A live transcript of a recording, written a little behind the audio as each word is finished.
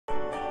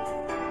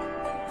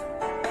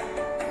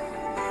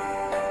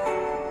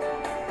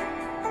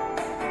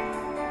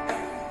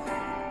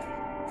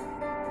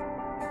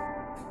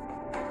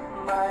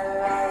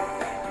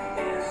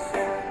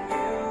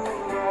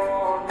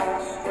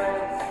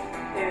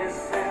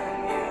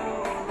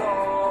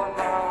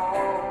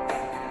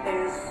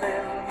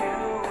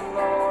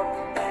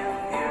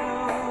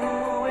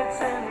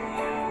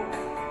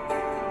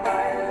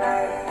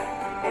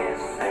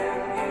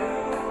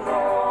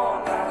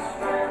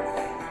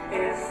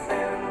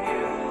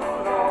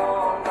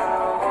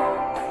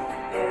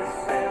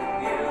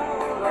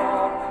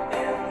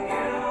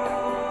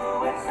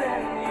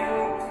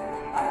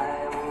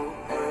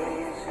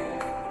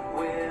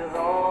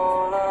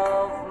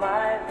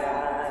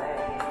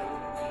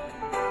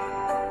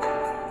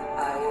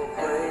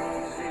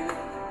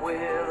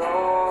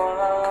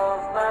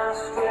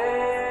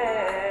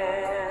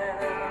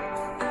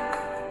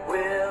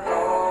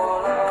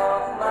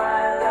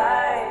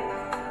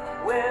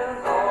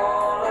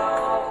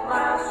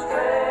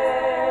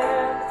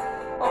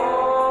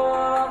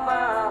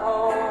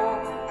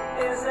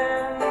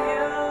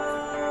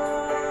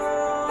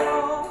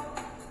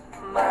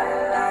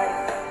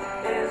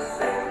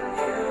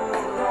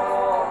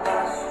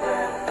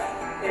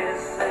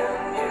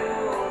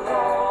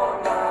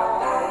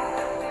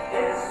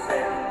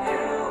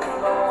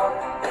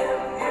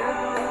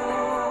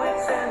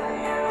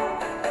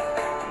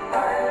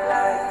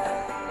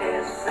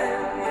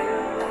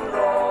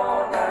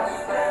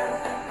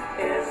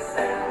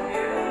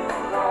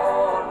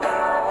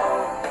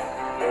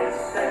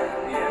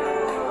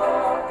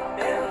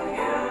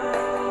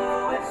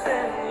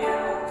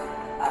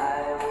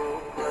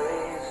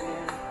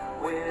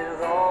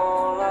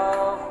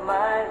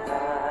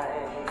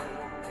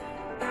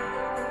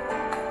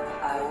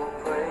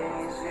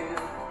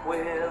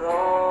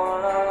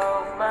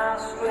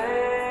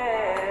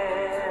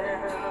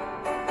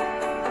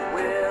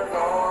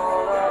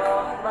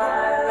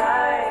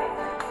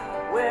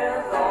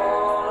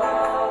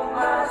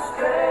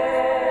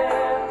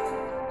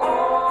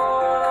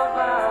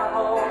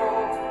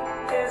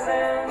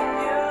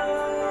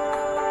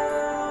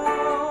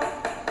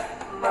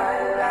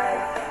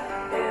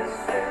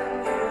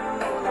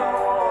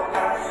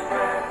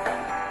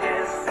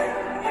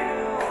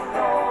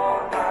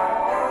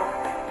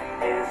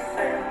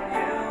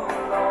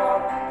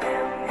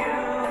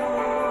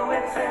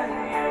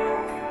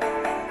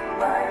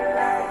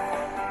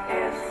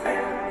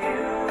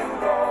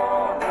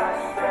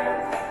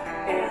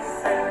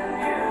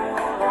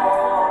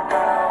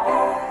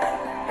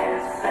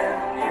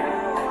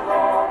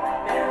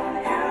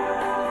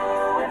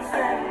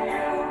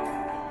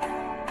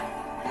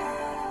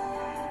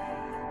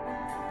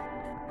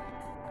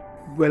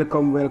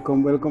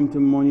Welcome to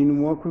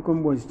morning walk.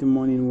 Welcome boys to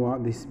morning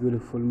walk this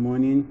beautiful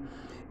morning.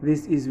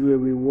 This is where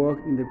we walk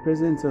in the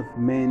presence of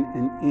men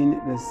and in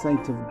the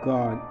sight of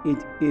God.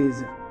 It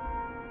is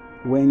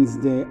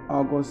Wednesday,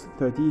 August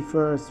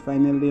 31st,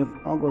 final day of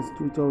August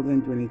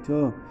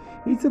 2022.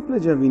 It's a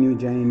pleasure having you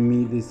joining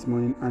me this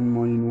morning on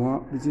morning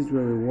walk. This is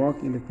where we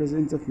walk in the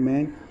presence of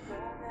men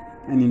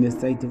and in the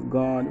sight of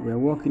God. We're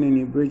walking on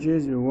your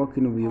bridges, we're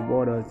walking over your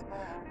borders.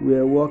 We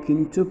are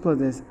walking to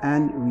possess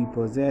and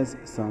repossess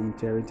some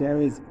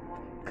territories.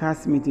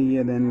 Cast me to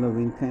hear thy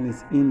loving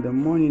kindness in the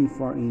morning,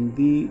 for in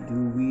thee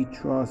do we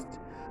trust.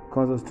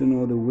 Cause us to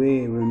know the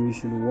way when we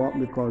should walk,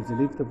 because we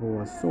lift up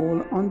our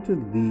soul unto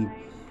thee.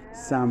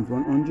 Psalms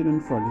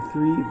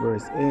 143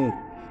 verse 8.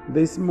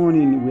 This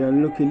morning we are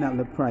looking at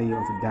the prayer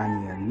of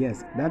Daniel.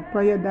 Yes, that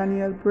prayer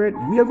Daniel prayed.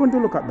 We are going to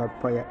look at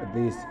that prayer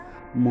this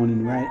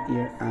morning right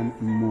here on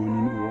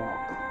Morning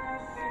Walk.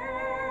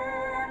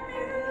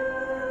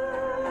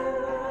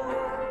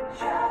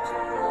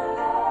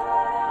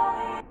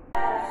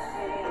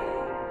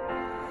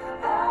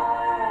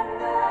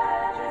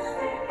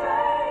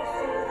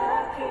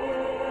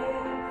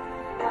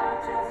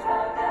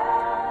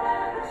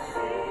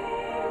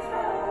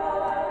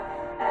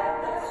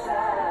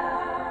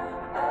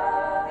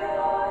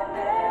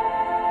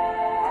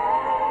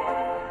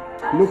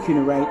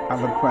 Looking right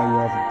at the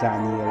prayer of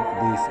Daniel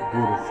this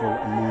beautiful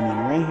morning,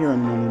 right here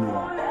on Morning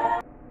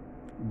Walk.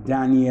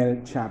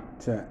 Daniel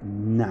chapter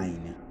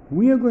 9.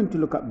 We are going to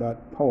look at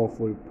that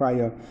powerful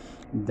prayer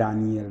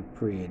Daniel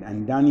prayed.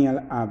 And Daniel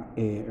had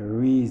a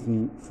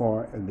reason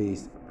for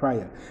this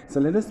prayer. So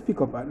let us pick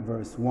up at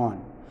verse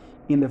 1.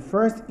 In the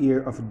first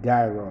year of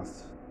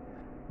Darius,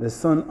 the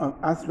son of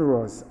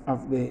Ahasuerus,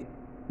 of the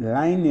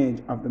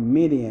lineage of the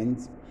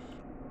Medians,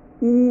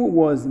 who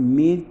was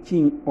made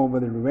king over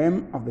the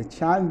realm of the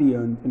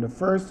Chaldeans in the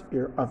first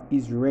year of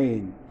his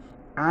reign,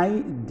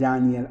 I,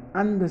 Daniel,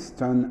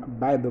 understand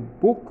by the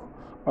book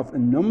of the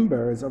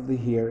numbers of the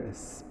year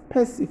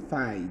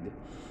specified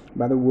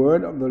by the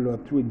word of the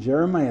Lord through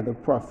Jeremiah the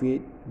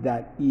prophet,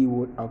 that he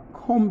would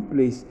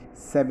accomplish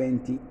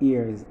 70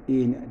 years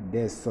in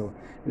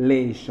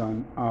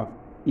desolation of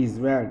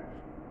Israel.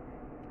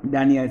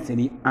 Daniel said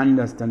he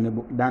understands the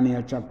book.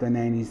 Daniel chapter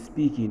 9 is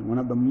speaking one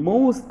of the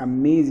most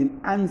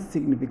amazing and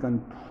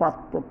significant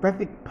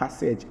prophetic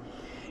passage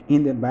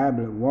in the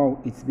Bible.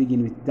 Wow, it's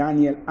beginning with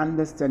Daniel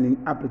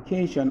understanding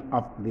application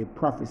of the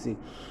prophecy.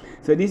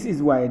 So this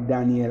is why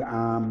Daniel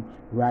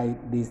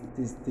write this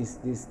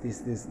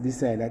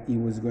said that he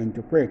was going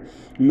to pray.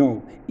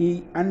 No,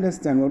 he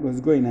understand what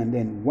was going on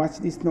then. Watch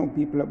this now,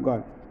 people of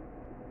God.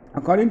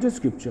 According to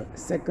scripture,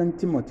 2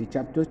 Timothy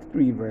chapter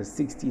 3 verse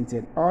 16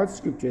 said, all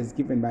scripture is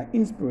given by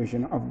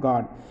inspiration of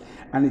God,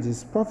 and it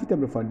is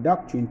profitable for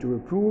doctrine, to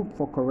reprove,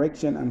 for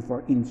correction, and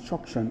for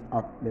instruction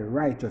of the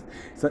righteous.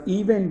 So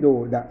even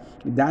though that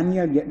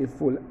Daniel get the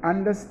full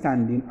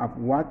understanding of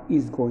what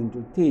is going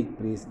to take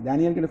place,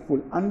 Daniel get the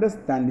full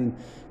understanding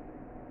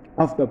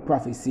of the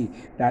prophecy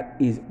that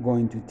is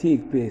going to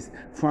take place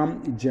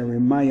from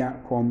Jeremiah,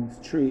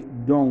 comes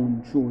straight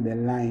down through the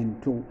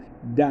line to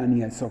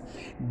Daniel. So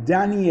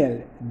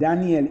Daniel,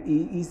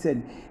 he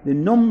said the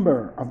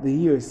number of the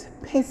years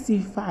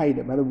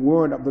specified by the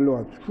word of the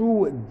Lord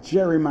through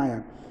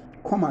Jeremiah.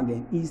 Come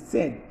again, he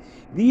said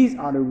these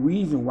are the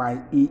reason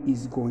why he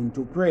is going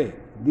to pray.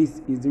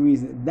 This is the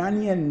reason.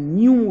 Daniel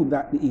knew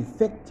that the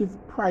effective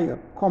prayer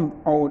comes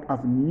out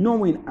of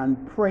knowing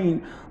and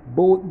praying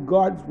both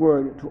God's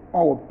word to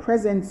our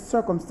present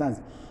circumstance.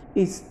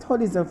 His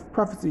studies of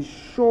prophecy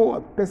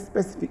show a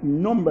specific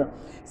number,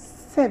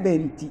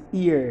 70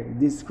 years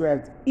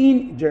described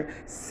in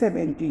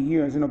 70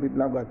 years. You know,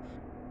 people of God,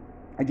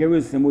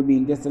 Jerusalem would be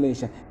in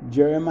desolation.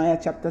 Jeremiah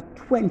chapter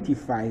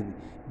 25.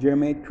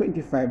 Jeremiah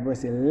 25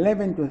 verse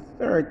 11 to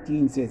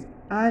 13 says,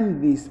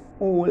 and this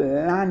whole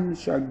land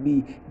shall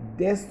be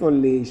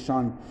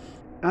desolation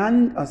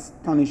and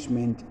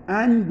astonishment,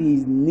 and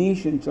these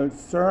nations shall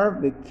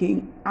serve the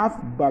king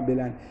of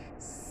Babylon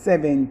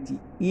 70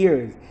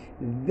 years.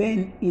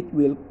 Then it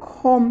will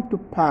come to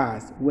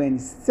pass, when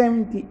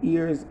 70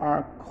 years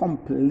are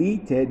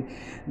completed,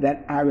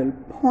 that I will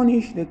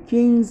punish the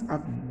kings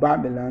of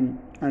Babylon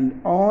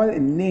and all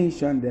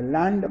nations, the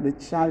land of the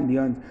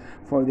Chaldeans,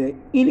 for their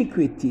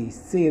iniquity,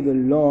 say the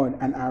Lord,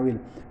 and I will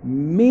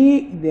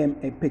make them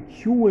a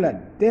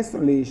peculiar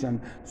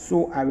desolation.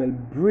 So I will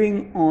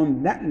bring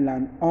on that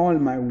land all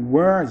my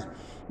words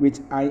which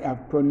I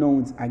have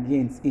pronounced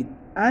against it,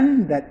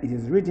 and that it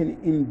is written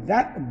in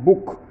that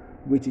book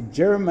which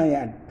Jeremiah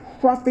had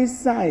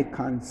prophesied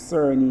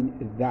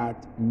concerning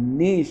that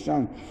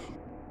nation.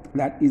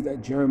 That is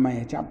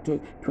Jeremiah chapter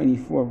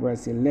 24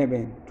 verse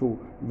 11 to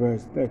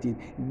verse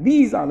 13.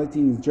 These are the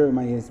things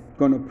Jeremiah is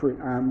going to pray,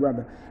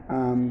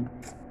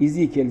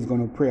 Ezekiel is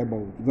going to pray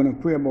about. He's going to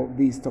pray about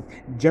these stuff.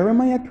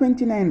 Jeremiah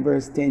 29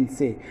 verse 10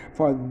 say,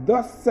 for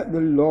thus said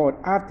the Lord,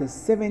 after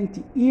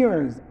 70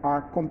 years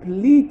are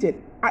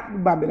completed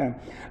at Babylon,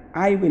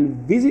 I will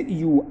visit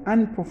you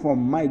and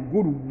perform my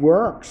good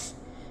works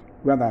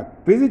rather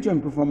visit you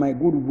and perform my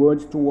good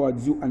words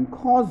towards you and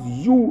cause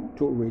you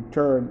to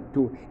return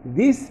to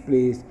this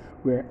place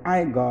where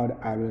I, God,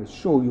 I will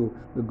show you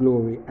the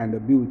glory and the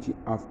beauty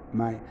of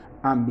my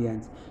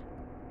ambience.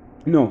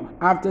 No,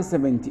 after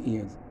 70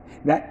 years,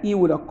 that he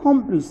would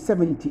accomplish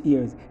 70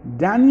 years.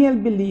 Daniel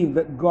believed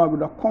that God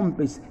would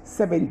accomplish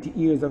 70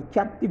 years of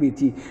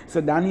captivity.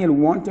 So Daniel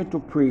wanted to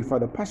pray for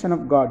the passion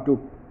of God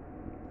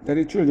that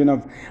the children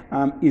of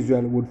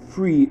Israel would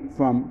free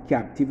from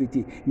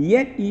captivity.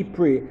 Yet he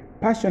prayed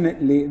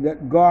passionately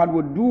that God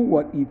would do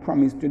what he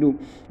promised to do.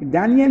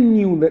 Daniel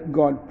knew that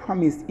God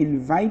promised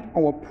invite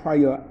our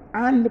prayer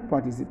and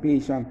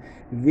participation.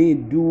 They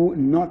do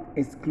not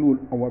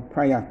exclude our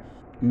prayer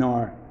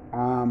nor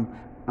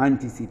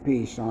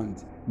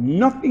anticipations.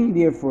 Nothing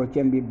therefore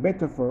can be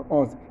better for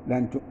us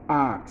than to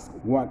ask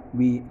what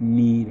we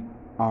need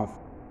of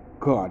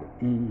God.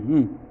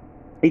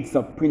 It's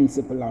a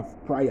principle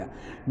of prayer.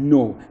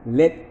 No,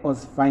 let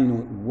us find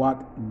out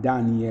what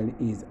Daniel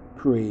is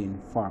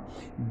praying for.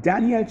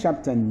 Daniel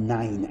chapter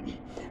 9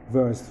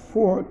 verse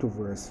 4 to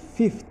verse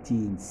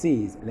 15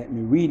 says, let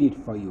me read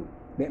it for you.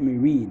 Let me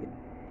read.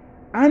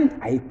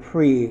 And I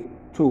prayed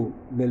to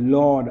the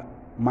Lord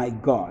my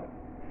God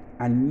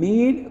and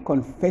made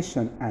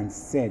confession and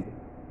said,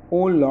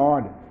 O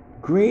Lord,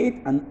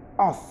 great and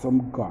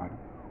awesome God,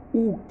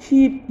 who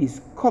keep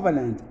his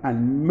covenant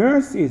and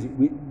mercies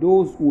with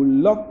those who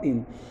love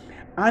him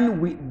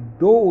and with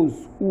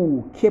those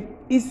who keep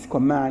his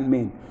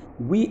commandment.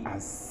 We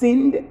have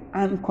sinned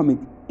and commit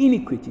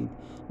iniquity.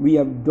 We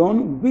have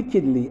done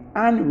wickedly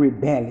and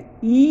rebelled,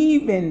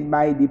 even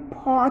by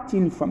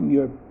departing from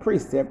your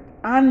precept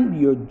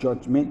and your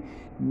judgment.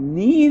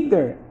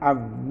 Neither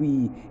have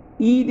we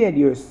heeded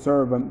your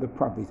servant the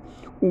prophets,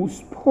 who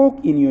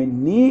spoke in your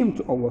name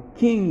to our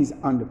kings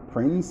and the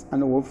prince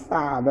and our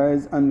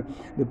fathers and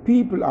the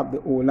people of the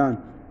whole land.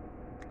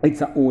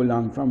 It's a whole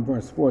land from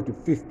verse 4 to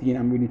 15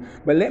 I'm reading.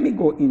 But let me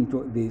go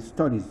into the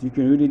studies. You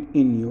can read it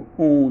in your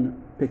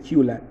own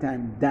peculiar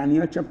time.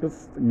 Daniel chapter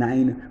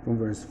 9 from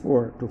verse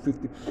 4 to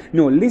 15.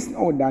 No, listen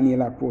how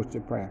Daniel approached the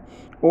prayer.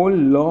 O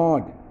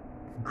Lord,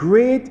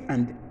 great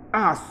and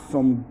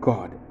awesome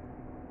God.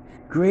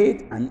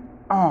 Great and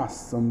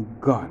awesome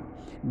God.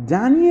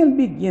 Daniel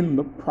began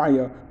the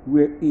prayer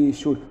where he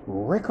should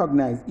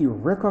recognize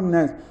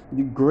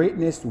the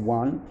greatness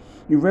one,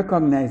 he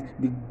recognized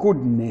the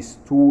goodness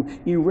two,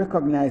 he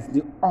recognized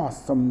the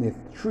awesomeness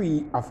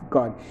three of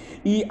God.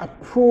 He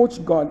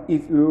approached God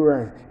if he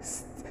were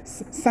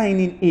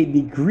signing a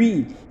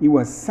degree. He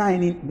was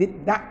signing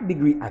that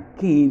degree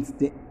against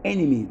the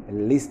enemy.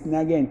 Listen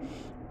again.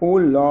 Oh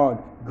Lord,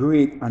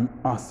 great and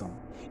awesome.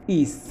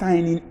 He is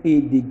signing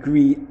a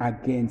degree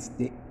against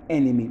the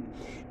enemy.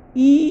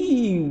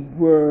 He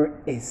were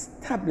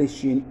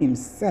establishing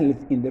himself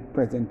in the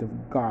presence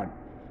of God.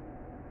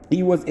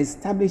 He was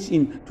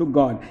establishing to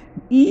God,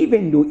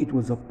 even though it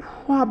was a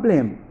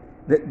problem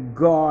that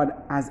God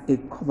has a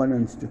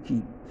covenant to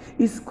keep.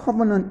 His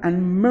covenant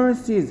and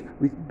mercies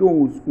with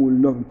those who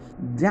love him.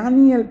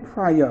 Daniel's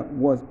prayer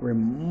was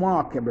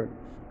remarkable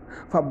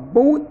for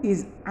both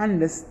his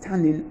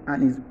understanding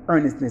and his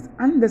earnestness.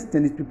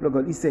 Understand this, people of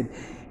God. He said,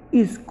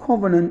 his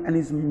covenant and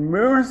his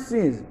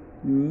mercies.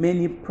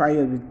 Many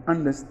prayers with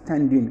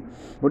understanding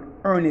but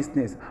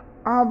earnestness.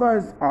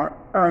 Others are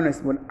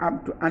earnest but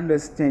have to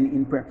understand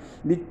in prayer.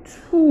 The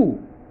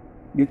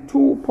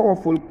two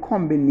powerful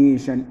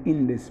combination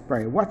in this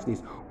prayer. Watch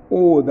this.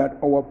 Oh, that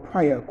our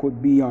prayer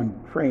could be on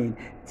praying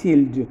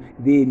till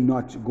they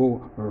not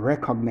go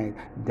recognized.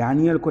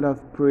 Daniel could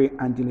have prayed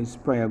until his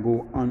prayer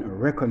go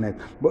unrecognized.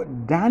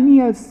 But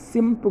Daniel's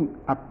simple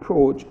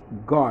approach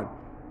God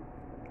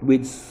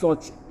with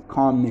such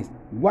calmness.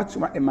 Watch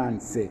what the man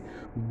said.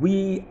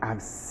 We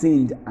have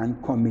sinned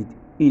and commit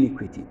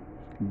iniquity.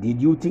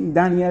 Did you think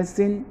Daniel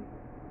sinned?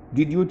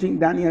 Did you think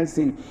Daniel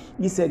sinned?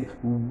 He said,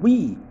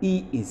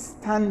 he is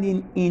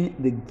standing in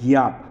the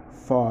gap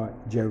for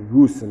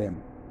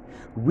Jerusalem.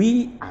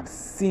 We have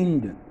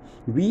sinned.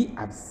 We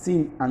have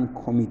sinned and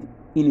commit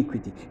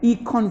iniquity. He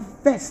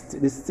confessed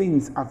the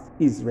sins of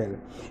Israel.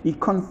 He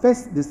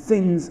confessed the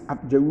sins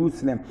of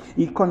Jerusalem.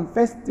 He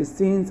confessed the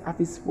sins of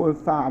his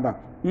forefather.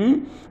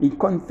 He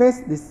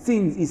confessed the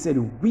sins. He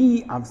said,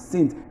 we have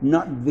sinned,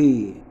 not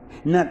they,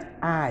 not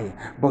I,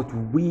 but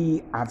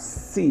we have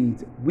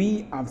sinned.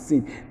 We have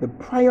sinned. The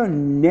prayer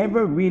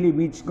never really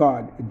reached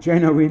God.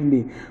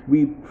 Genuinely,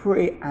 we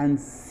pray and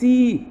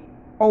see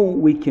how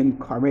we can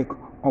correct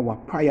our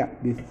prayer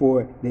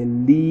before they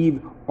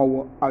leave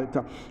our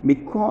altar,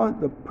 because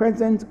the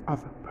presence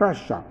of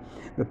Persia,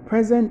 the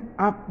presence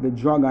of the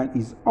dragon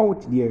is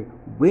out there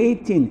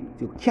waiting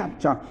to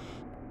capture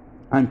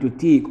and to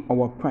take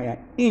our prayer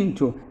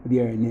into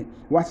their net.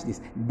 Watch this.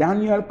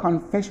 Daniel's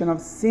confession of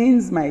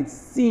sins might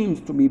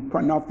seem to be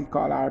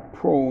pronostical or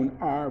prone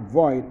or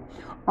void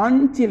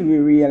until we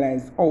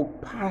realize how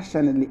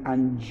passionately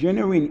and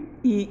genuine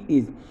he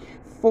is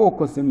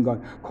focusing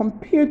God.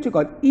 Compared to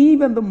God,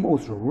 even the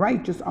most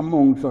righteous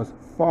amongst us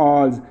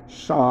falls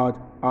short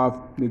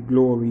of the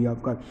glory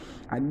of God.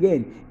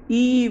 Again,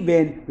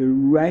 even the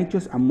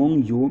righteous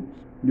among you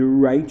the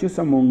righteous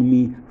among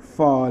me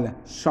fall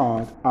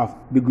short of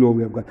the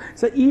glory of God.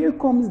 So here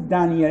comes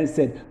Daniel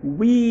said,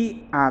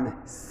 we have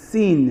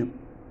sinned.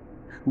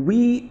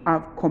 We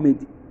have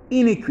committed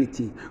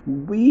iniquity.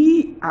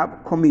 We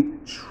have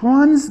committed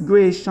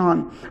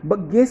transgression.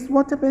 But guess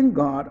what happened?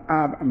 God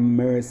have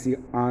mercy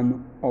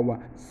on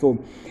our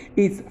soul.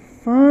 It's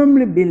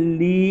firmly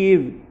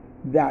believed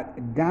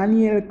that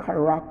Daniel's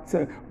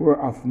character were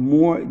of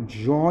more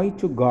joy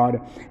to God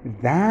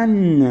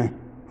than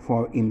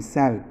for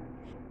himself.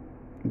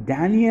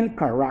 Daniel's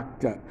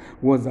character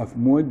was of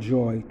more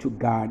joy to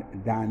God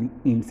than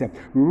himself.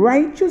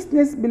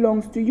 Righteousness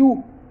belongs to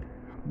you,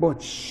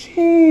 but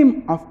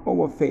shame of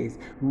our face.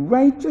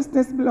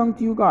 Righteousness belongs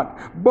to you, God,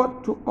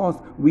 but to us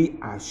we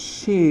are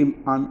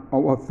shame on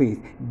our face.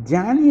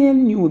 Daniel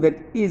knew that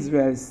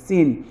Israel's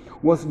sin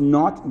was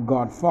not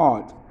God's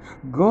fault.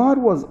 God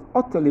was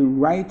utterly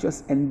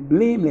righteous and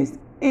blameless.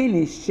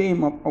 Any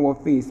shame of our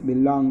face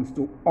belongs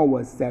to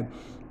ourselves.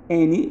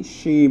 Any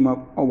shame of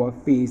our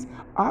face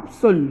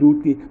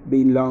absolutely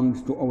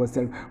belongs to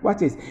ourselves. Watch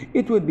this.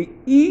 It would be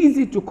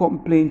easy to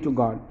complain to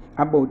God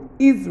about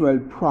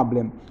Israel's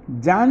problem.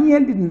 Daniel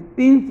didn't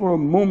think for a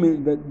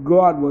moment that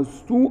God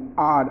was too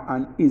hard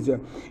on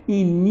Israel.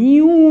 He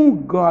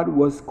knew God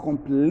was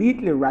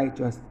completely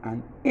righteous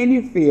and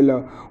any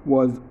failure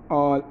was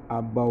all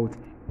about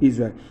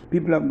Israel.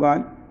 People of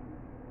God,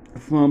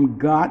 from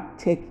God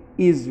take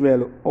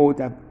Israel out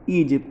of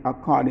Egypt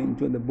according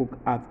to the book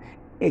of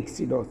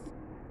Exodus,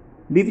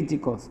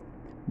 Leviticus,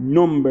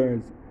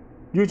 Numbers,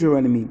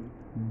 Deuteronomy,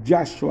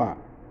 Joshua,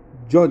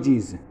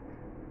 Judges,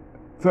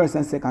 1st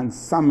and 2nd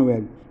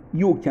Samuel.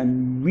 You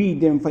can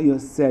read them for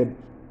yourself.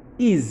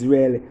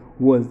 Israel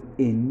was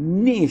a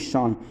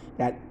nation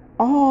that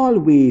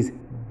always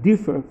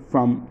differed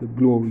from the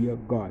glory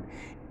of God.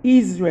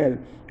 Israel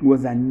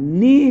was a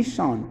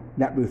nation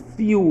that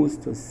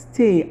refused to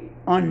stay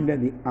under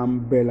the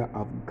umbrella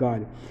of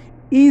God.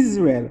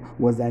 Israel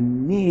was a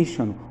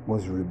nation,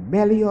 was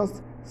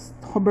rebellious,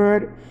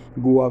 stubborn,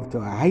 go after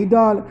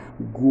idol,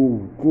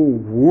 go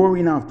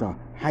warring after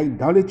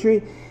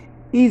idolatry.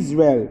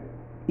 Israel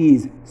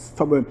is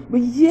stubborn, but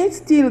yet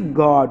still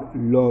God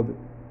loved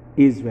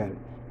Israel.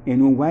 You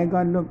know why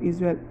God loved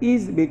Israel?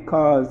 Is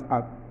because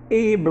of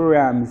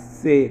Abraham's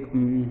sake.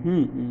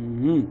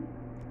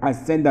 I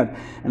said that,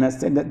 and I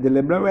said that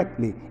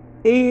deliberately.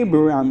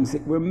 Abraham's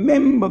sake.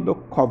 Remember the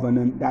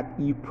covenant that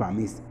he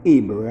promised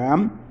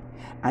Abraham.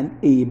 And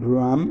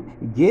Abraham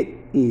get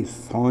a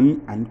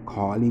son and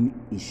call him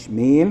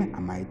Ishmael.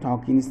 Am I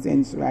talking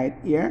sense right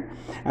here?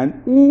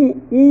 And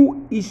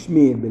who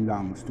Ishmael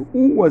belongs to?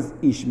 Who was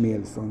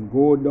Ishmael's son?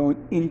 Go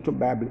down into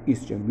Bible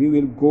history. We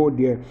will go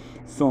there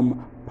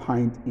some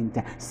point in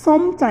time.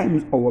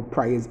 Sometimes our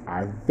prayers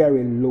are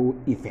very low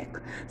effect.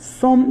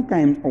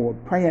 Sometimes our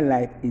prayer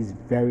life is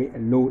very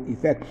low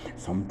effect.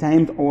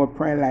 Sometimes our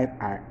prayer life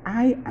are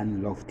high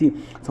and lofty.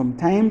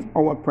 Sometimes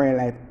our prayer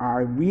life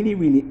are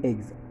really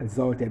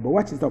exalted. But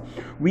watch this up.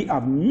 We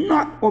have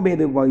not obeyed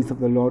the voice of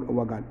the Lord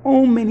our God.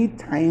 How many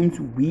times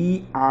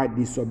we are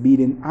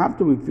disobedient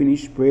after we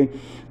finish praying?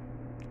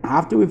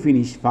 After we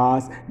finish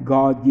fast,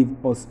 God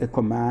give us a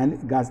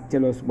command. God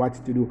tell us what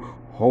to do.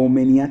 How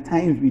many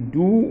times we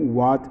do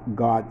what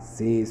God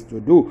says to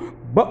do?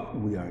 But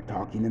we are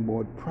talking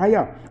about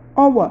prayer.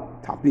 Our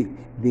topic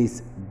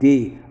this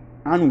day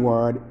and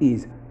word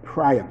is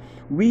prayer.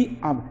 We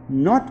have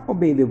not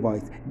obeyed the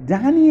voice.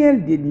 Daniel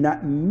did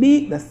not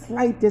make the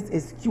slightest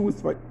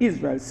excuse for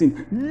Israel's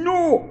sin.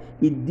 No,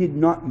 he did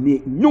not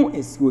make no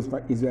excuse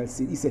for Israel's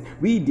sin. He said,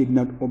 we did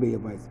not obey the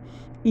voice.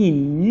 He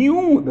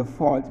knew the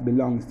fault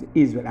belongs to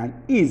Israel and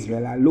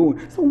Israel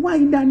alone. So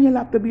why Daniel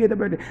have to bear the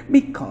burden?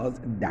 Because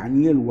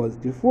Daniel was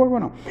the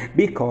forerunner.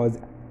 Because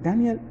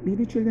Daniel lead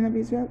the children of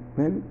Israel?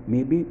 Well,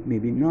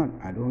 maybe not.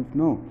 I don't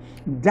know.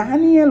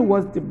 Daniel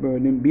was the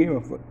burden bearer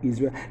for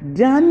Israel.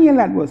 Daniel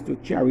was to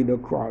carry the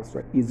cross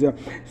for Israel.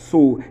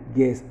 So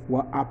guess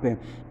what happened?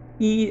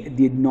 He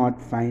did not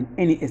find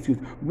any excuse.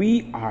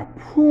 We are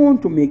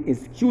prone to make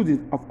excuses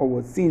of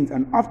our sins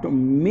and have to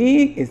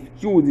make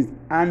excuses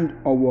and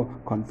our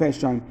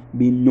confession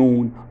be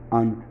known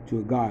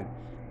unto God.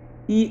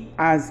 He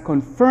has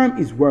confirmed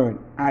his word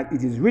as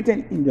it is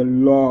written in the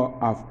law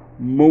of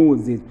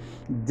Moses.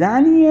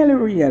 Daniel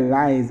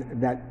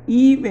realized that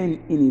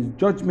even in his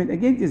judgment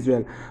against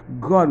Israel,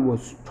 God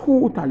was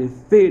totally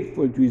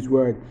faithful to his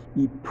word.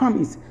 He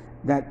promised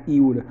that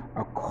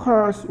a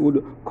curse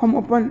would come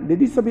upon the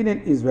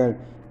disobedient Israel.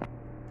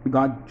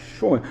 God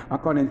showed,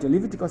 according to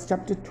Leviticus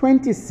chapter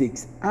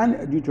 26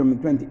 and Deuteronomy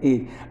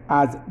 28,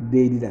 as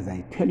they did, as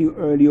I tell you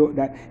earlier,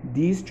 that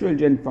these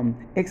children from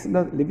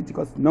Exodus,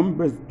 Leviticus,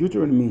 Numbers,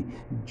 Deuteronomy,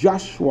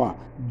 Joshua,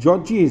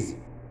 Judges,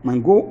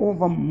 and go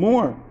over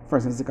more,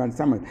 1st and 2nd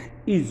Samuel,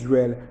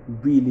 Israel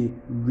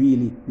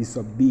really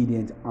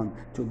disobedient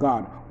unto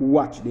God.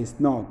 Watch this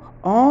now.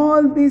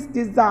 All these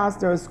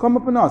disasters come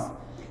upon us,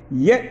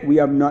 yet we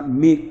have not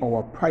made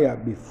our prayer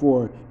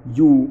before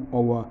you,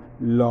 our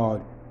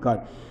Lord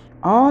God.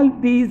 All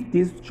these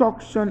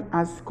destruction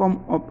has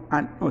come up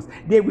on us.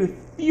 They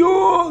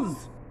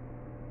refuse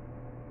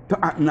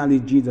to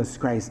acknowledge Jesus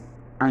Christ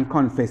and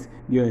confess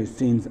their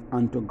sins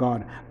unto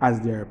God as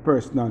their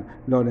personal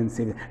Lord and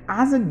Savior.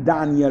 As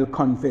Daniel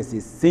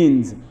confesses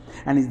sins,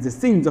 and it's the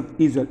sins of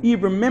Israel, he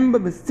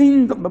remembered the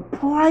sins of the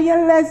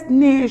prayerless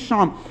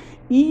nation,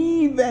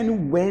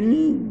 even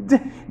when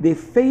they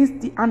faced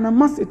the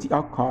animosity,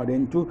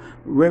 according to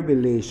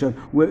Revelation,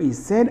 where he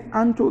said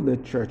unto the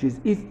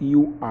churches, if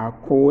you are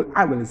cold,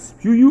 I will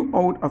spew you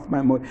out of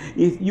my mouth.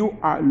 If you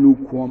are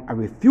lukewarm, I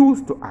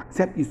refuse to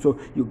accept you. So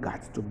you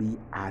got to be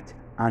hot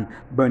and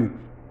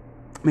burning.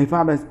 My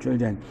father's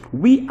children,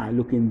 we are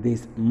looking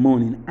this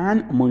morning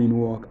and morning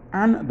walk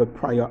and the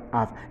prayer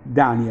of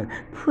Daniel.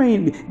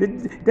 Praying,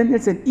 Daniel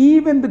said,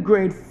 even the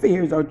great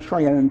fears or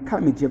trial and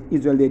calamity of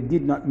Israel, they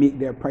did not make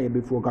their prayer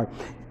before God.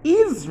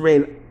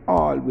 Israel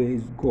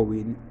always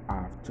going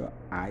after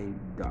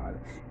idol.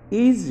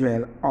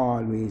 Israel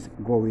always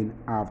going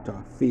after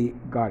fake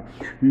God.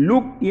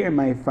 Look here,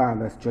 my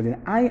father's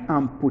children, I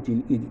am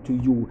putting it to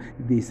you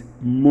this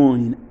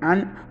morning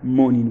and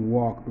morning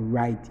walk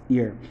right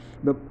here.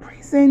 The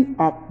presence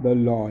of the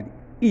Lord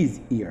is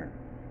here.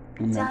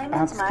 I'm not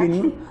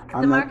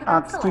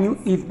asking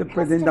you if the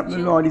presence of the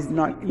Lord is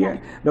not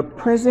here. The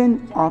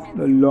presence of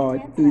the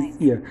Lord is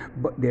here.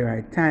 But there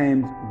are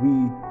times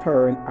we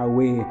turn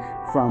away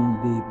from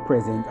the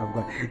presence of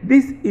God.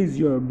 This is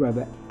your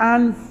brother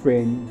and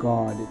friend,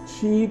 God,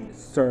 Chief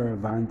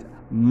Servant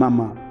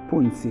Mama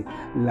Punsi,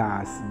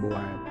 last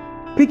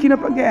boy. Picking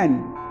up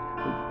again.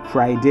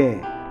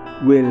 Friday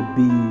will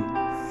be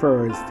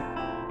first.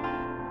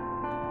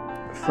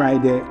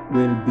 Friday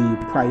will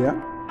be prayer.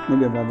 We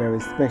have a very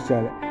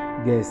special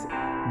guest.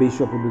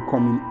 Bishop will be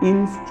coming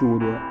in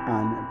studio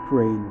and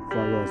praying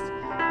for us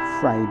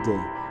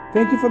Friday.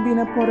 Thank you for being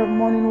a part of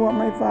Morning Walk,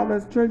 my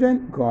father's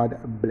children. God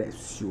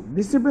bless you.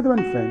 This is your brother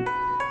and friend,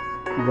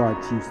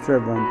 God Chief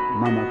Servant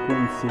Mama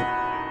Quincy,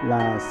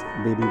 last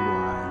baby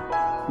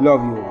boy.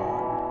 Love you all.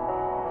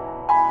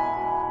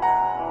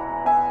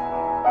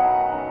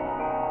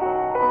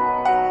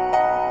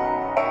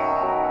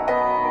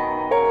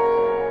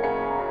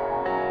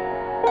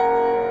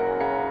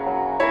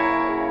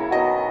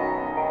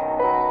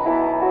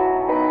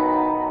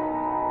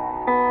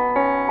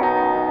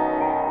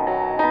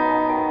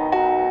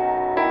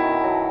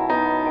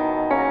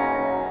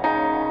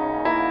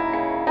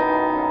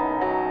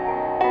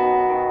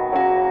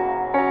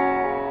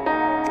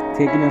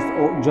 Taking us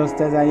out just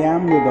as I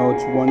am,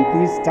 without one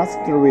piece, that's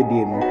the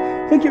redeem.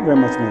 Thank you very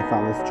much, my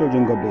father's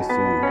children. God bless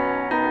you.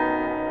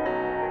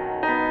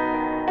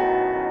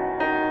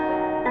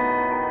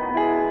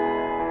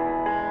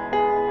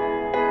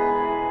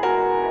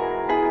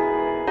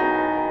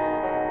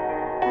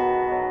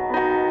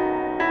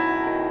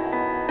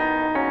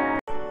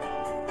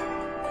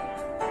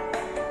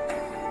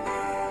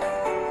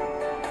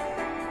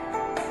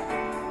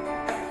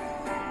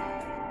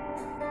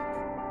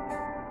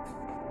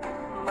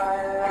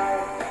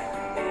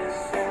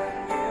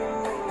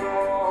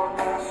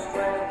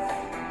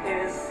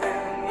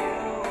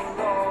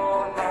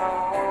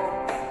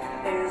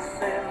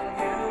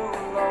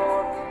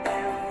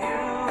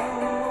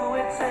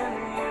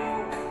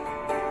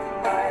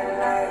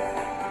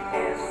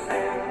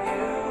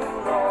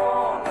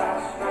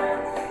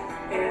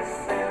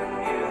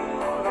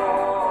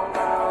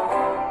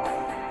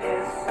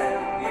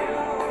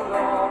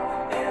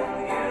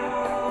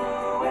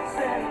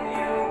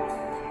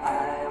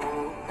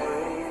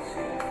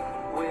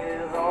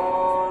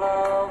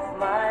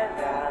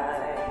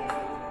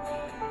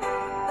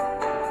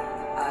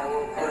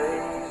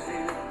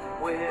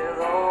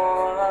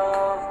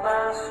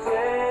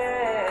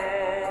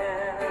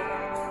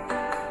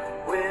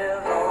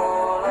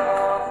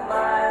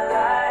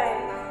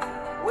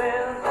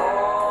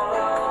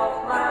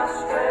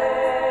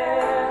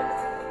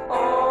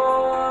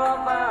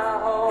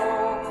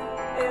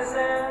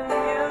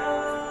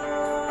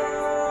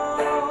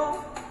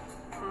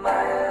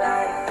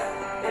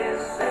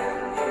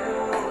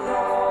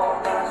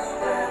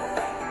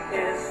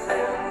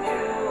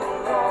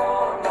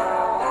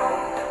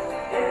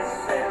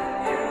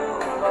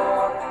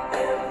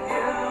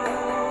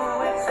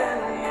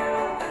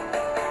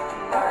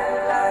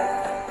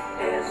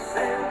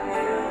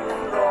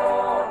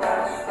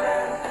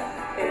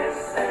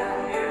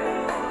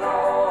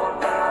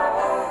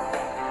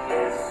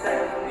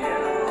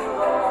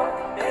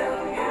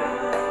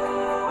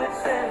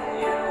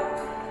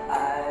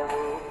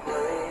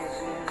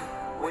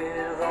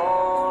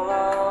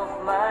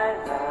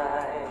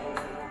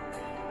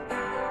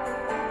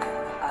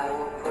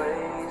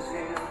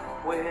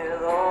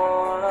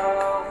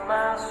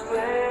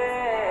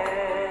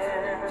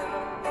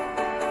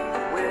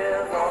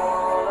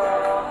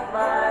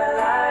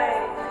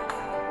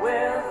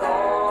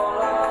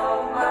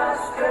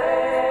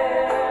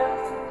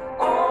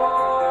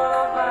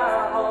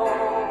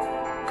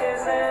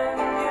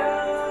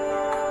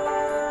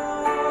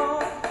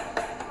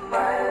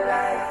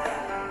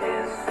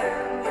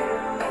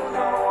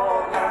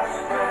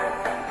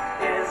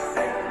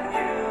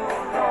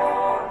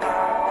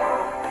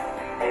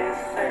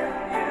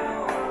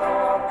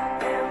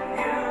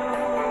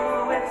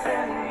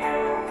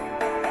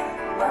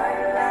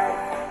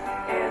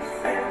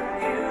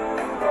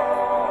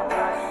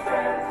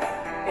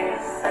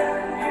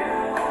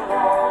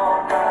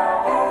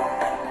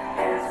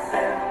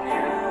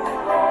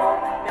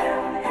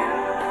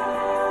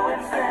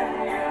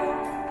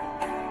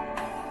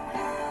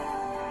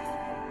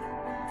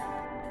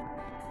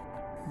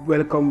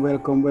 Welcome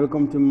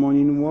to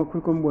Morning Walk.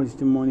 Welcome boys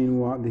to Morning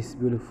Walk this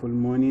beautiful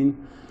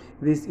morning.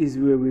 This is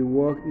where we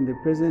walk in the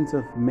presence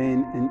of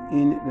men and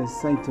in the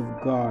sight of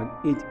God.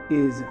 It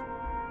is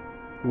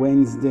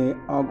Wednesday,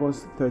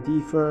 August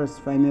 31st,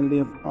 final day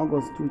of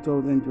August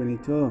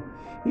 2022.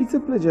 It's a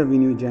pleasure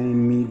having you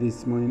joining me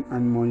this morning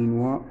on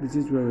Morning Walk. This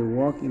is where we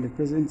walk in the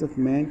presence of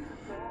men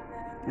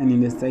and in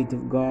the sight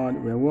of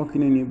God. We're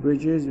walking on your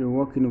bridges, we're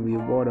walking over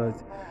your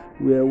borders.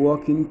 We are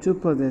walking to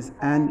possess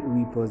and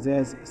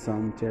repossess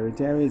some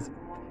territories.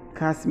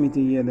 Cast me to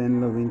hear thy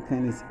loving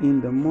kindness in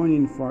the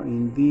morning, for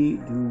in thee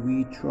do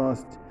we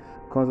trust.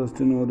 Cause us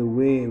to know the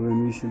way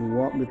when we should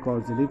walk,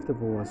 because to lift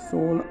up our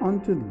soul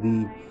unto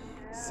thee.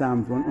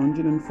 Psalms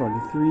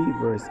 143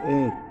 verse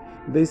 8.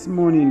 This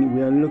morning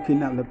we are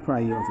looking at the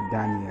prayer of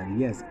Daniel.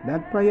 Yes,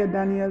 that prayer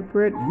Daniel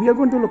prayed. We are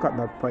going to look at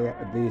that prayer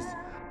this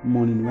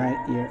morning right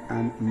here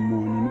on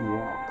Morning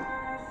Walk.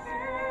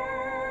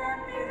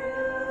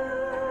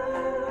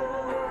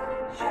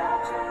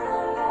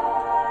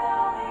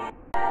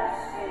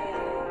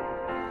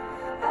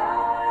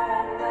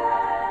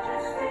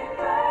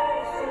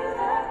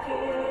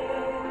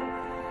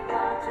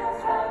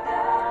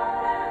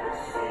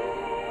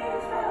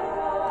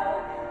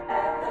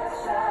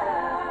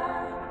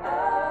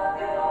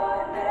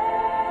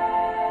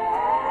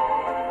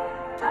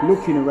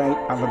 Looking right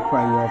at the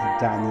prayer of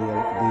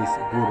Daniel this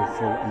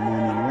beautiful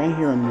morning, right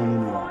here on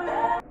Morning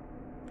Walk.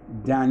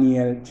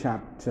 Daniel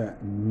chapter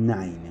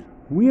 9.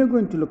 We are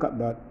going to look at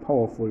that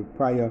powerful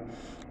prayer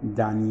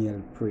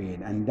Daniel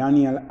prayed. And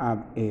Daniel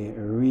had a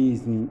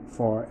reason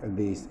for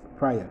this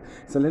prayer.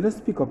 So let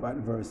us pick up at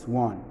verse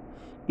 1.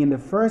 In the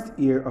first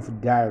year of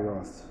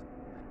Darius,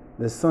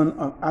 the son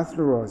of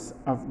Ahasuerus,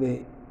 of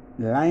the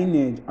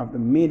lineage of the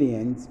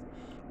Medians,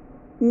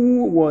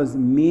 who was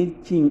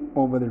made king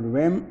over the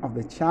realm of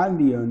the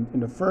Chaldeans in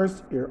the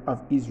first year of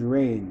his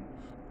reign,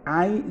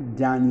 I,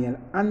 Daniel,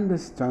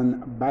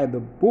 understand by the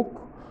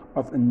book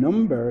of the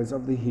numbers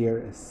of the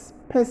year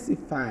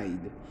specified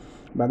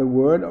by the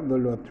word of the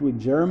Lord through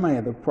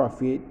Jeremiah the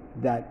prophet,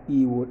 that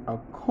he would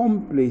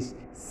accomplish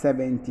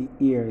 70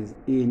 years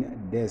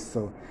in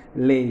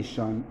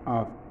desolation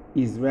of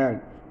Israel.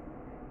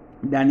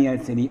 Daniel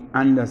said he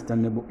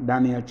understands the book.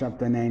 Daniel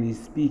chapter 9 is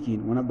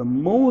speaking one of the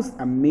most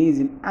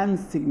amazing and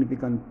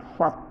significant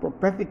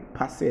prophetic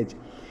passage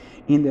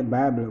in the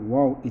Bible.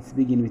 Wow, it's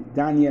beginning with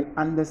Daniel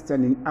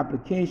understanding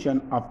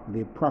application of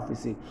the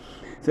prophecy.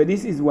 So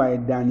this is why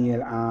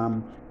Daniel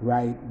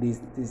write this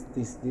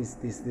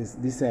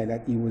said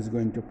that he was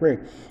going to pray.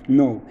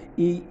 No,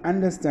 he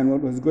understand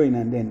what was going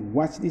on then.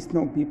 Watch this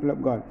now, people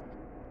of God.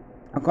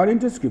 According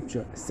to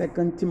scripture,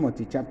 2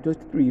 Timothy chapter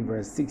 3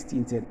 verse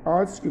 16 said,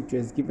 all scripture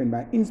is given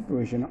by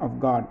inspiration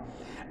of God,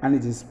 and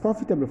it is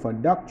profitable for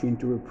doctrine,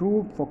 to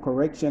reprove, for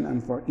correction,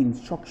 and for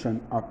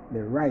instruction of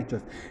the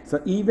righteous.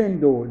 So even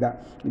though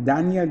that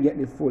Daniel get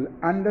the full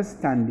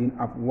understanding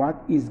of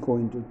what is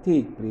going to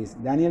take place,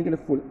 Daniel get the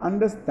full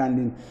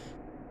understanding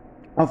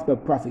of the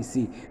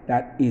prophecy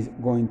that is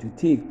going to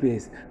take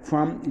place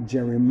from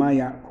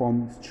Jeremiah,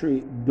 comes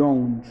straight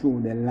down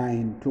through the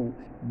line to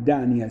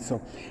Daniel.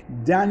 So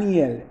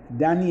Daniel,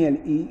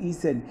 he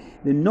said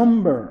the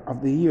number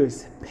of the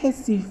years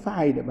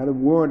specified by the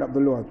word of the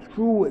Lord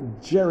through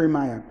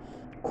Jeremiah.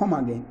 Come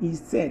again, he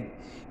said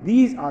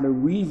these are the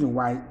reason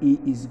why he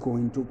is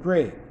going to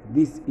pray.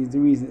 This is the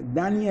reason.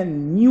 Daniel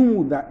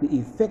knew that the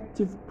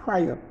effective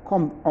prayer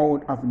comes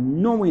out of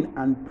knowing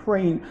and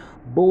praying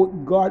both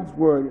God's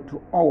word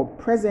to our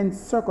present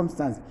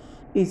circumstance.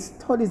 His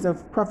studies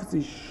of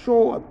prophecy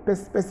show a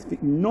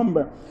specific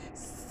number,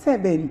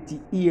 70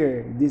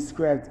 years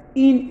described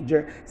in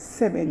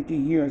 70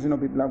 years. You know,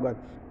 people of God,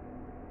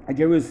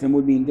 Jerusalem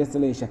would be in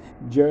desolation.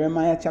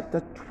 Jeremiah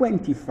chapter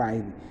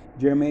 25.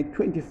 Jeremiah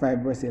 25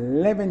 verse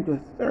 11 to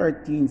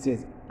 13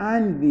 says,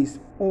 and this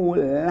whole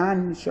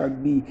land shall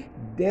be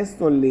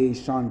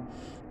desolation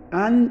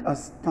and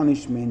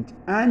astonishment,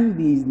 and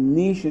these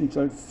nations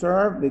shall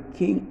serve the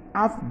king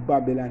of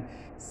Babylon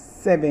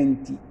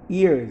 70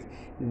 years.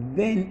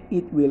 Then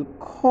it will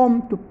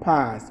come to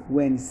pass,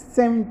 when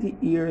 70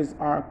 years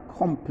are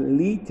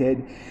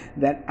completed,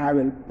 that I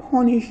will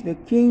punish the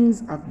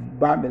kings of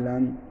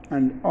Babylon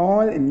and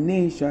all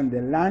nations,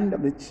 the land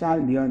of the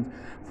Chaldeans,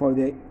 for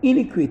their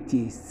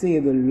iniquity, say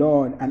the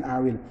Lord, and I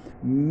will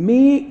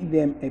make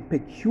them a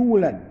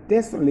peculiar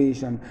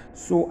desolation.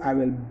 So I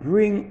will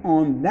bring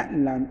on that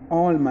land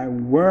all my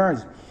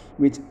words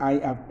which I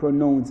have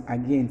pronounced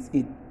against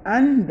it,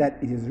 and that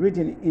it is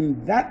written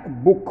in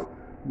that book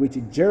which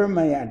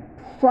Jeremiah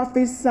had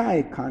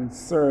prophesied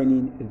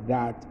concerning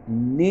that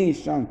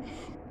nation.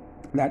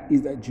 That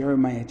is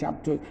Jeremiah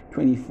chapter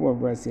 24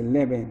 verse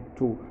 11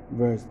 to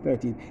verse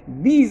 13.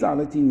 These are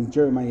the things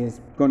Jeremiah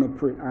is going to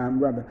pray,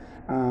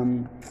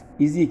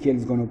 Ezekiel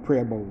is going to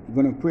pray about. He's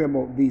going to pray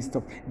about these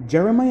stuff.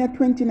 Jeremiah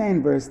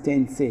 29 verse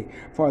 10 say,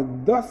 for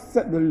thus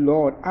said the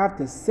Lord,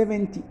 after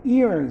 70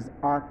 years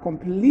are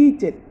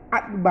completed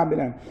at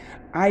Babylon,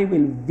 I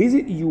will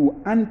visit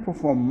you and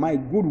perform my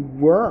good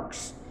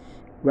works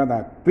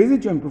rather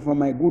visit you and perform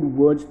my good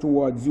words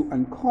towards you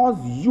and cause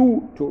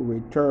you to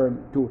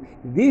return to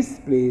this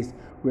place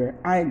where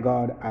I,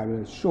 God, I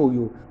will show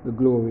you the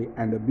glory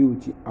and the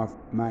beauty of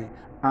my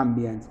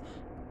ambience.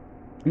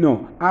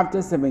 No,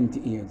 after 70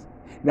 years,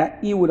 that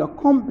he would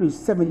accomplish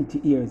 70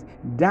 years.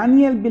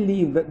 Daniel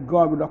believed that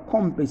God would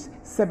accomplish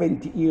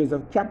 70 years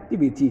of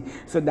captivity.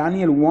 So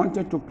Daniel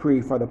wanted to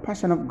pray for the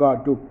passion of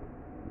God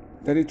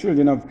that the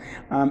children of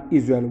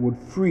Israel would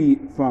free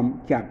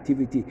from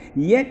captivity.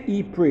 Yet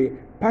he prayed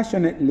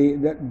passionately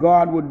that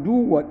God would do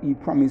what he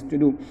promised to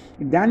do.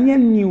 Daniel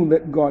knew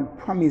that God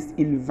promised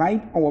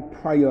invite our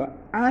prayer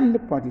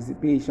and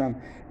participation.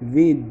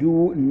 They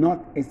do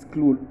not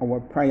exclude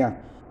our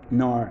prayer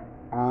nor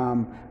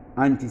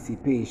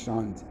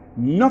anticipations.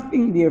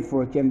 Nothing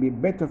therefore can be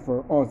better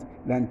for us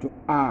than to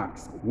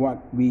ask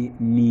what we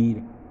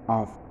need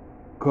of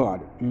God.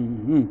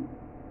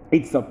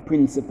 It's a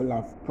principle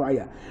of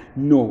prayer.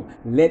 No,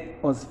 let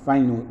us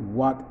find out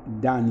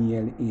what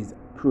Daniel is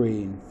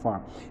praying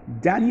for.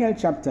 Daniel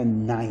chapter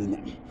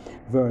 9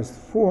 verse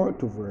 4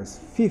 to verse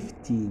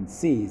 15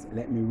 says,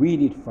 let me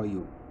read it for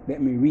you.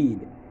 Let me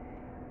read.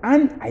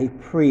 And I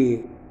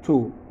prayed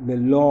to the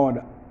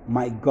Lord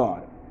my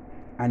God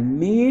and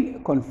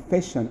made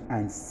confession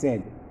and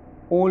said,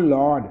 O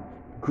Lord,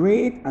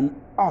 great and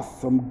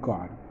awesome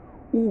God,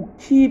 who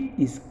keep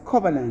his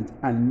covenant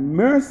and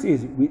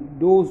mercies with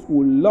those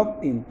who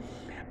love him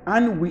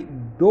and with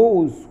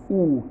those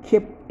who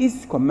keep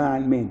his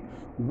commandment,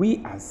 we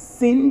have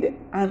sinned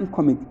and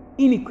commit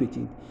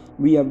iniquity.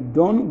 We have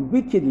done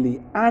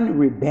wickedly and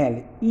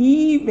rebelled,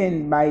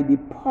 even by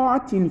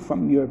departing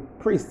from your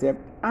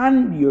precept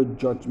and your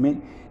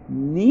judgment.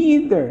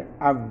 Neither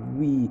have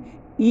we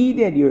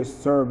heeded your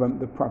servant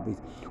the prophets,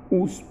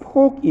 who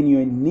spoke in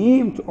your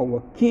name to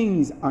our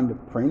kings and the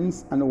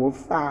prince and our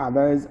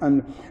fathers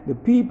and the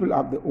people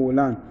of the whole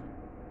land.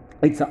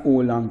 It's a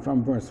whole land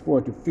from verse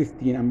 4 to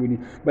 15 I'm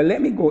reading. But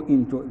let me go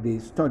into the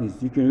studies.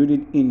 You can read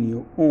it in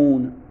your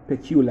own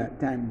peculiar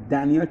time.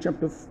 Daniel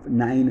chapter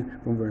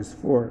 9 from verse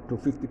 4 to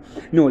 15.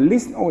 No,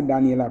 listen how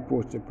Daniel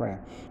approached the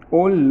prayer.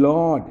 O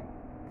Lord,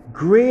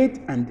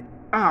 great and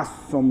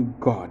awesome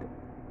God.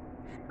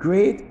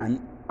 Great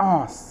and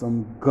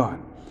awesome God.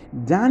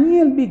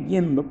 Daniel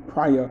began the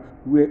prayer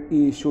where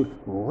he should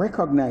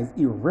recognize.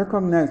 He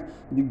recognized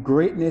the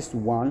greatness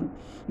one.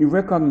 He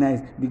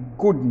recognized the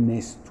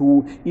goodness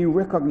two. He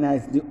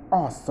recognized the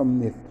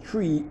awesomeness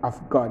three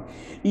of God.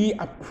 He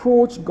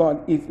approached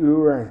God if he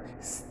were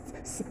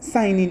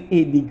signing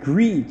a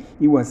degree.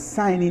 He was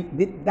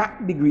signing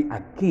that degree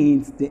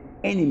against the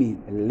enemy.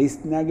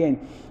 Listen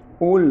again.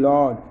 Oh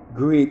Lord,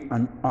 great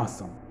and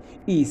awesome.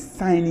 He is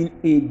signing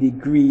a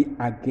degree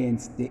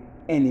against the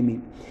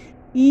enemy.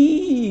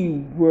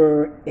 He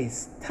were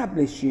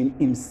establishing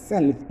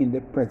himself in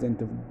the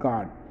presence of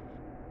God.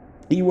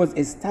 He was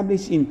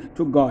establishing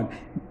to God,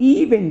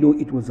 even though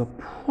it was a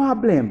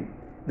problem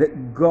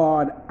that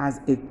God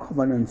has a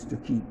covenant to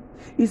keep.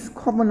 His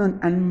covenant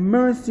and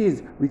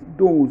mercies with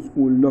those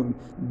who love him.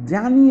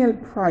 Daniel's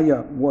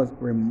prayer was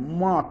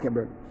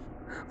remarkable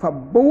for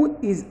both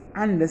his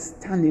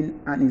understanding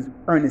and his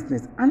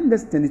earnestness.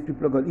 Understand this,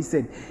 people of God. He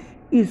said,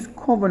 his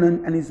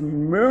covenant and his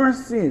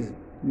mercies.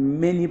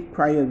 Many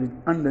prayers with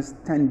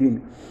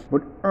understanding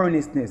but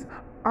earnestness.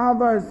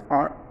 Others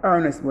are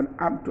earnest but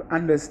have to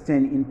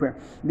understand in prayer.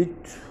 The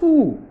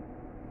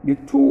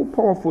two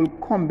powerful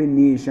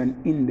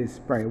combination in this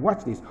prayer.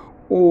 Watch this.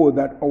 Oh,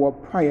 that our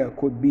prayer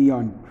could be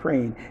on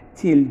praying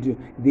till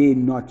they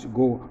not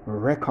go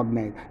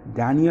recognized.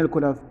 Daniel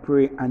could have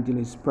prayed until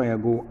his prayer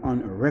go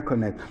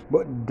unrecognized.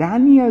 But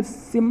Daniel's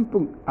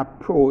simple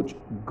approach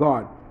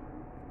God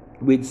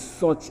with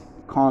such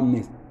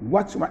calmness.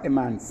 Watch what the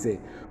man said.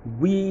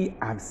 We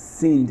have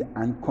sinned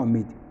and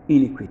commit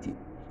iniquity.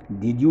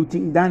 Did you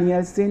think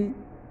Daniel sinned?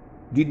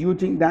 Did you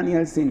think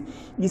Daniel sinned?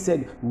 He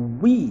said,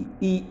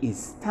 he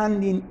is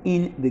standing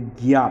in the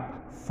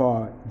gap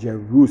for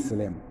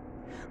Jerusalem.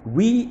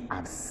 We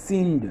have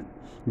sinned.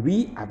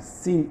 We have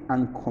sinned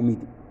and commit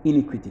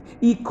iniquity.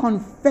 He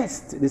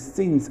confessed the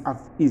sins of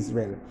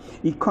Israel.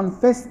 He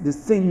confessed the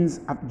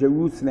sins of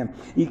Jerusalem.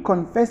 He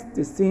confessed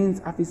the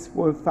sins of his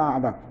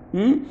forefather.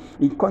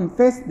 He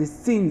confessed the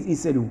sins. He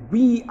said,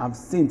 we have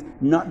sinned,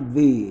 not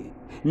they,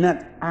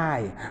 not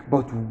I,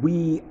 but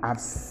we have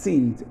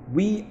sinned.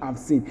 We have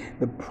sinned.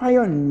 The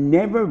prayer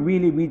never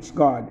really reached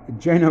God.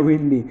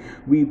 Genuinely,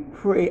 we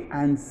pray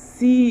and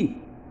see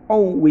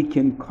how we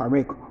can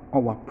correct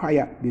our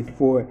prayer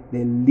before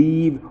they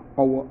leave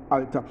our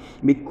altar.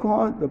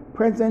 Because the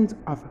presence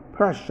of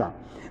Persia,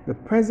 the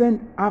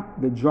presence of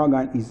the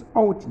dragon is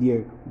out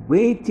there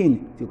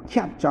waiting to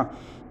capture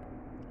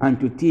and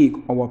to take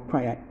our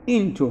prayer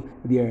into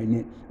their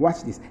net.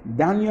 Watch this.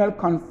 Daniel's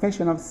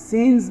confession of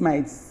sins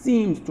might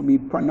seem to be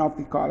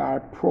prophetical or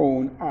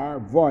prone or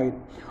void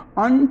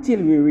until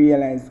we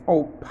realize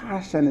how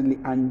passionately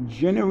and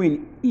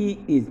genuine he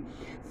is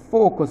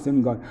focused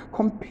on God.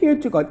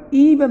 Compared to God,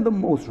 even the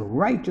most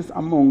righteous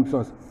amongst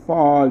us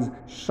falls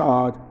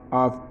short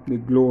of the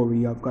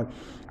glory of God.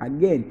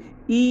 Again,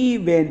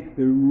 even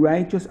the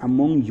righteous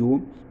among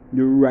you,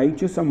 the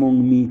righteous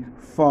among me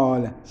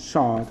fall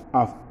short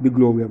of the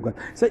glory of God.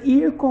 So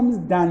here comes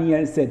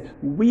Daniel said,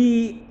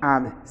 we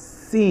have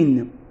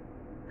sinned.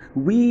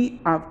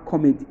 We have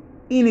committed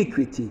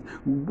iniquity.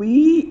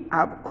 We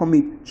have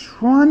committed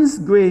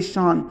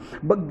transgression.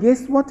 But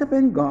guess what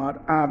happened?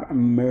 God have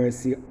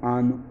mercy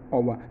on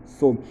our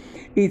soul.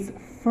 It's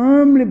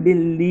firmly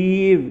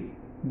believed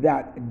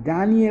that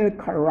Daniel's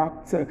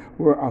character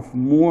were of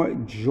more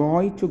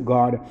joy to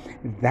God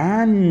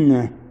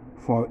than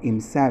for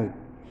himself.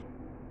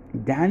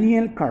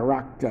 Daniel's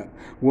character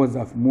was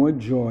of more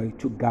joy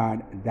to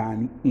God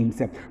than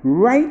himself.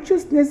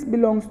 Righteousness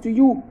belongs to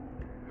you,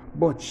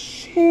 but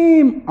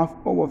shame of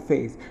our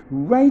face.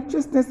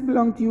 Righteousness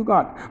belongs to you,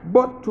 God,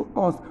 but to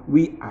us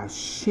we are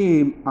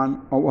shame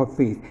on our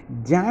face.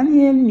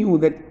 Daniel knew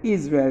that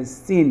Israel's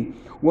sin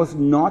was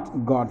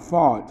not God's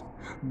fault.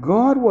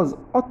 God was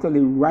utterly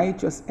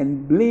righteous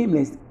and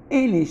blameless.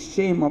 Any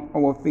shame of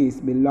our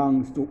face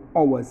belongs to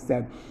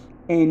ourselves.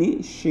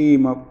 Any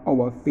shame of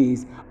our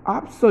face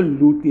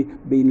absolutely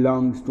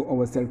belongs to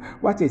ourselves.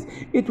 Watch this.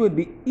 It would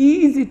be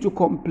easy to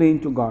complain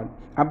to God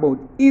about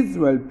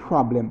Israel's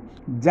problem.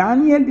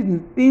 Daniel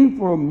didn't think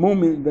for a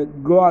moment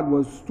that God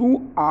was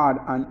too hard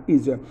on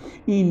Israel.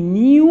 He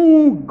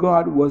knew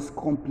God was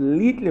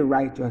completely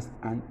righteous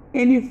and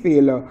any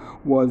failure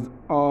was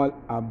all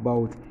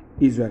about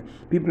Israel.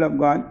 People of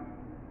God,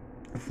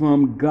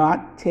 from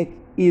God take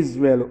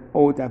Israel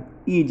out of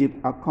Egypt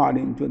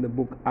according to the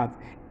book of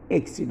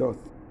Exodus,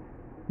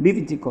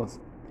 Leviticus,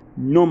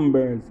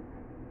 Numbers,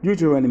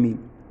 Deuteronomy,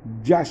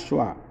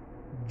 Joshua,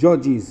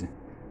 Judges,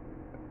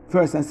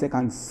 1st and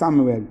 2nd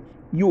Samuel.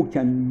 You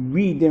can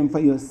read them for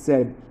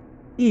yourself.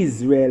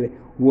 Israel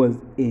was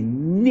a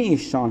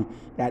nation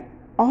that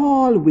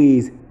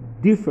always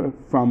differed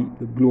from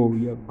the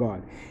glory of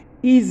God.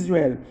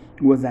 Israel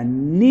was a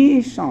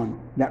nation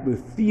that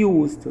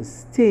refused to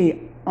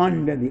stay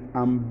under the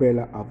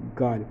umbrella of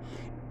God.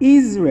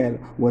 Israel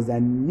was a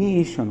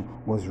nation,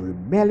 was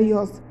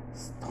rebellious,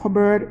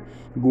 stubborn,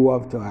 go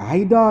after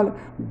idol,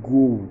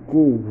 go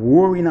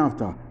warring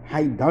after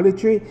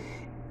idolatry.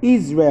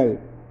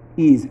 Israel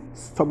is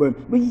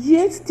stubborn, but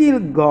yet still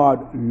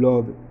God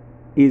loved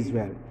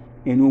Israel.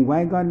 You know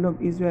why God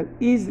loved Israel?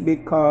 Is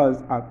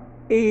because of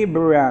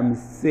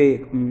Abraham's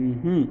sake.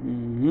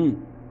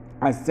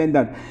 I said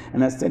that,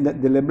 and I said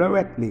that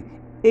deliberately.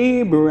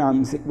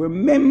 Abraham's sake.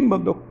 Remember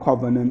the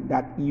covenant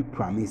that he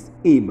promised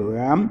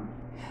Abraham.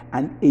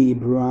 And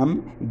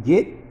Abraham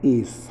get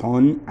a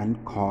son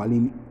and call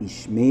him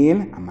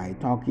Ishmael. Am I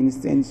talking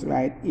sense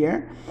right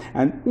here?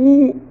 And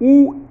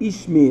who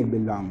Ishmael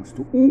belongs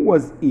to? Who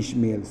was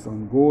Ishmael's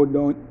son? Go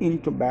down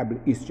into Bible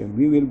history.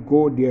 We will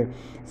go there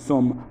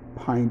some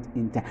point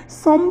in time.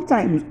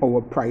 Sometimes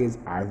our prayers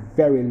are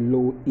very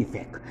low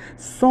effect.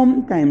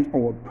 Sometimes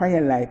our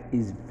prayer life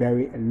is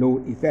very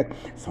low effect.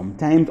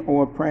 Sometimes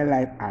our prayer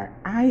life are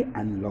high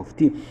and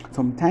lofty.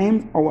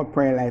 Sometimes our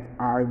prayer life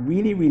are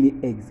really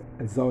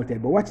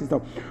exalted. But watch this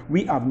up.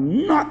 We have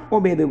not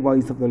obeyed the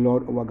voice of the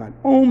Lord our God.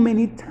 How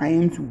many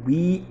times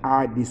we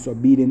are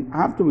disobedient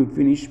after we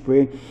finish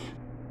praying?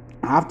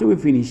 After we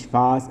finish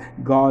fast,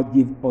 God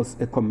gives us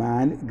a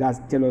command.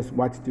 God tells us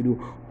what to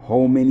do.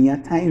 How many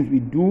times we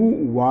do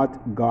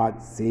what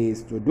God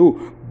says to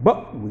do?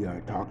 But we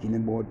are talking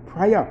about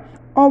prayer.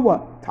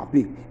 Our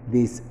topic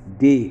this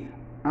day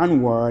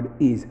onward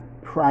is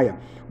prayer.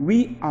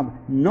 We have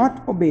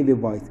not obeyed the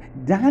voice.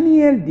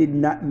 Daniel did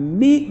not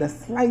make the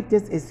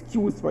slightest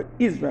excuse for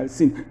Israel's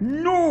sin.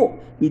 No,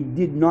 he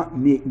did not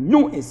make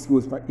no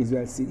excuse for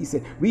Israel's sin. He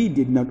said, we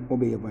did not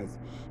obey the voice.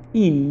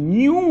 He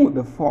knew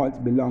the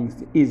fault belongs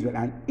to Israel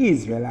and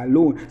Israel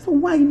alone. So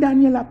why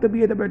Daniel have to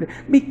bear the burden?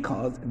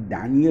 Because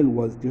Daniel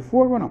was the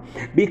forerunner.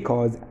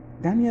 Because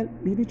Daniel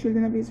lead the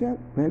children of Israel?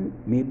 Well,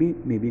 maybe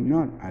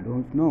not. I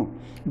don't know.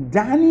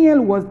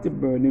 Daniel was the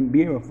burden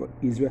bearer for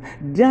Israel.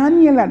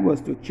 Daniel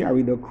was to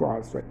carry the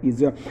cross for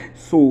Israel.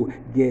 So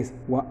guess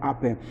what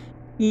happened?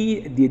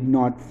 He did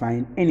not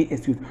find any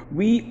excuse.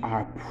 We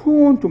are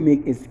prone to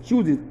make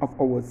excuses of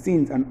our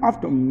sins and have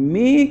to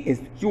make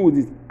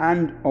excuses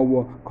and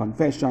our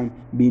confession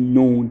be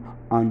known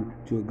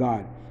unto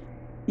God.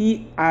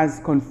 He has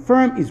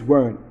confirmed his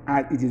word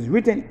as it is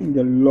written in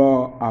the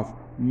law of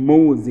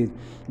Moses.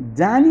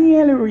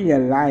 Daniel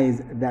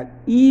realized that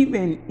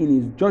even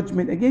in his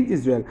judgment against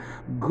Israel,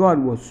 God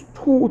was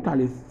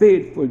totally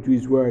faithful to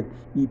his word.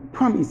 He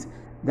promised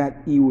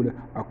that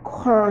a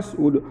curse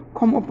would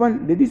come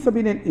upon the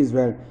disobedient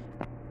Israel.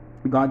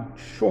 God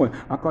showed,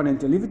 according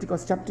to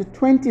Leviticus chapter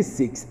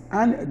 26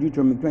 and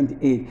Deuteronomy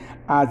 28,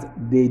 as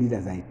they did,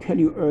 as I tell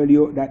you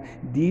earlier, that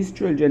these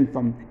children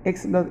from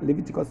Exodus,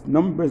 Leviticus,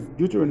 Numbers,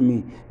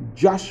 Deuteronomy,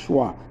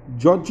 Joshua,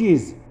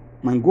 Judges,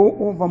 and go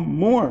over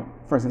more,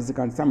 1st and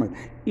 2nd Samuel,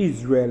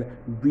 Israel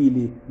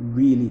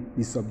really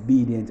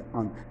disobedient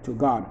unto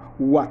God.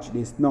 Watch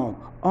this now.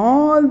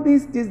 All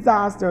these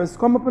disasters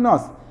come upon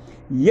us,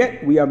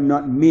 yet we have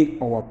not made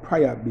our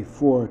prayer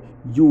before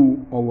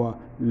you, our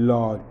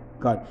Lord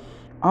God.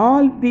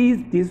 All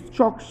these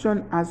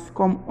destruction has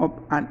come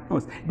up on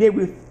us. They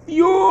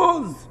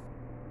refuse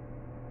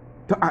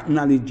to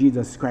acknowledge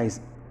Jesus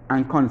Christ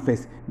and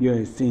confess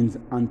their sins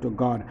unto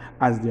God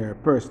as their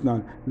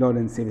personal Lord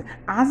and Savior.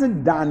 As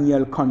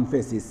Daniel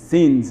confesses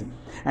sins,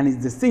 and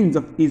it's the sins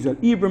of Israel,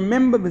 he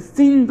remembered the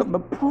sins of the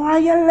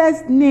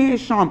prayerless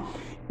nation,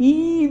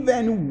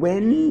 even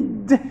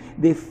when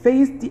they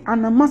faced the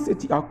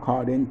animosity,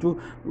 according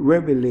to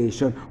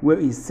Revelation, where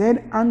he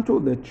said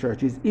unto the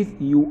churches, if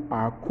you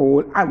are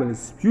cold, I will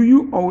spew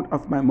you out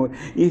of my mouth.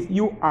 If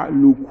you are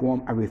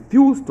lukewarm, I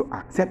refuse to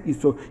accept you.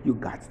 So you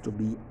got to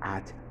be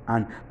hot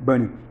and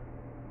burning.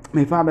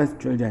 My father's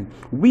children,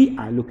 we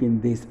are looking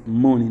this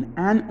morning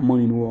and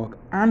morning walk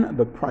and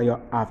the prayer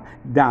of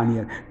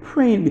Daniel.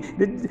 Praying,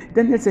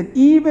 Daniel said,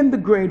 even the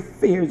great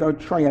fears or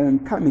trial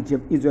and calamity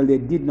of Israel, they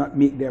did not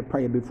make their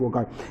prayer before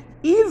God.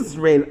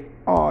 Israel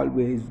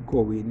always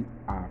going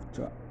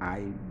after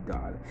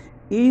idol.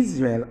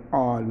 Israel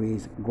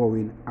always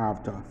going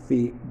after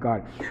fake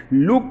God.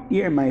 Look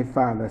here, my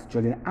father's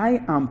children,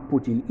 I am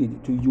putting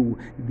it to you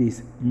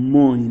this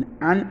morning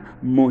and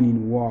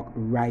morning walk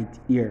right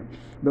here.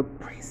 The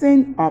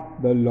presence of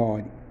the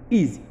Lord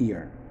is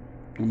here.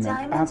 I'm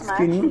not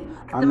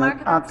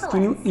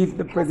asking you if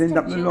the presence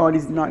of the Lord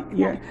is not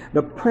here.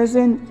 The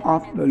presence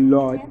of the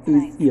Lord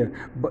is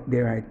here. But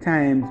there are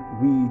times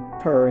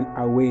we turn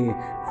away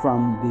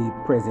from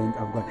the presence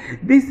of God.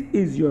 This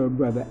is your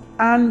brother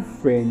and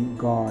friend,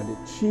 God,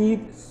 Chief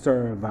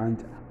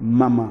Servant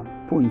Mama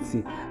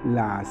Punsi,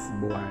 last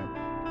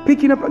boy.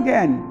 Picking up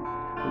again.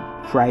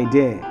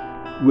 Friday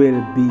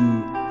will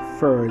be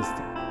first.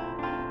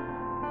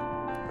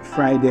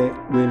 Friday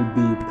will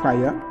be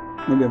prayer.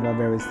 We have a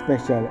very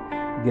special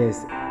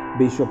guest.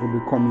 Bishop will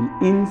be coming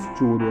in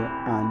studio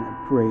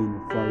and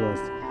praying for us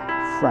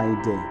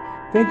Friday.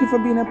 Thank you for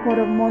being a part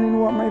of Morning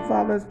Walk, my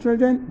father's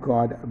children.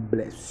 God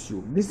bless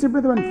you. This is your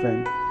brother and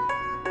friend,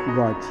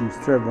 God Chief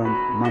Servant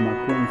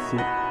Mama Quincy,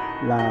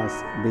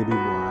 last baby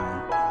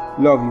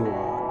boy. Love you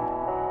all.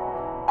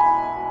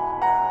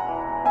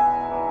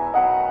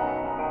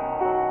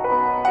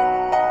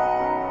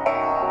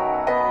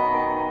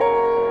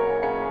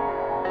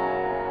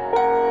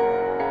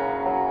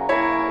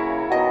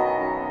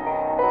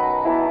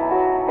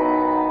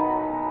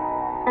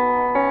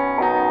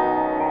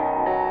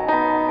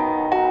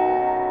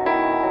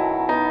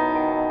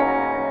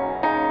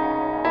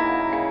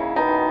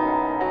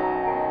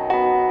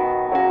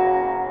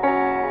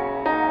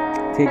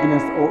 Taking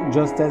us out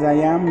just as I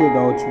am,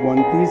 without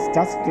one piece,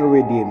 just to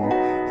redeem.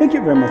 Thank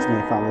you very much,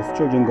 my father's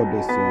children. God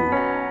bless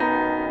you.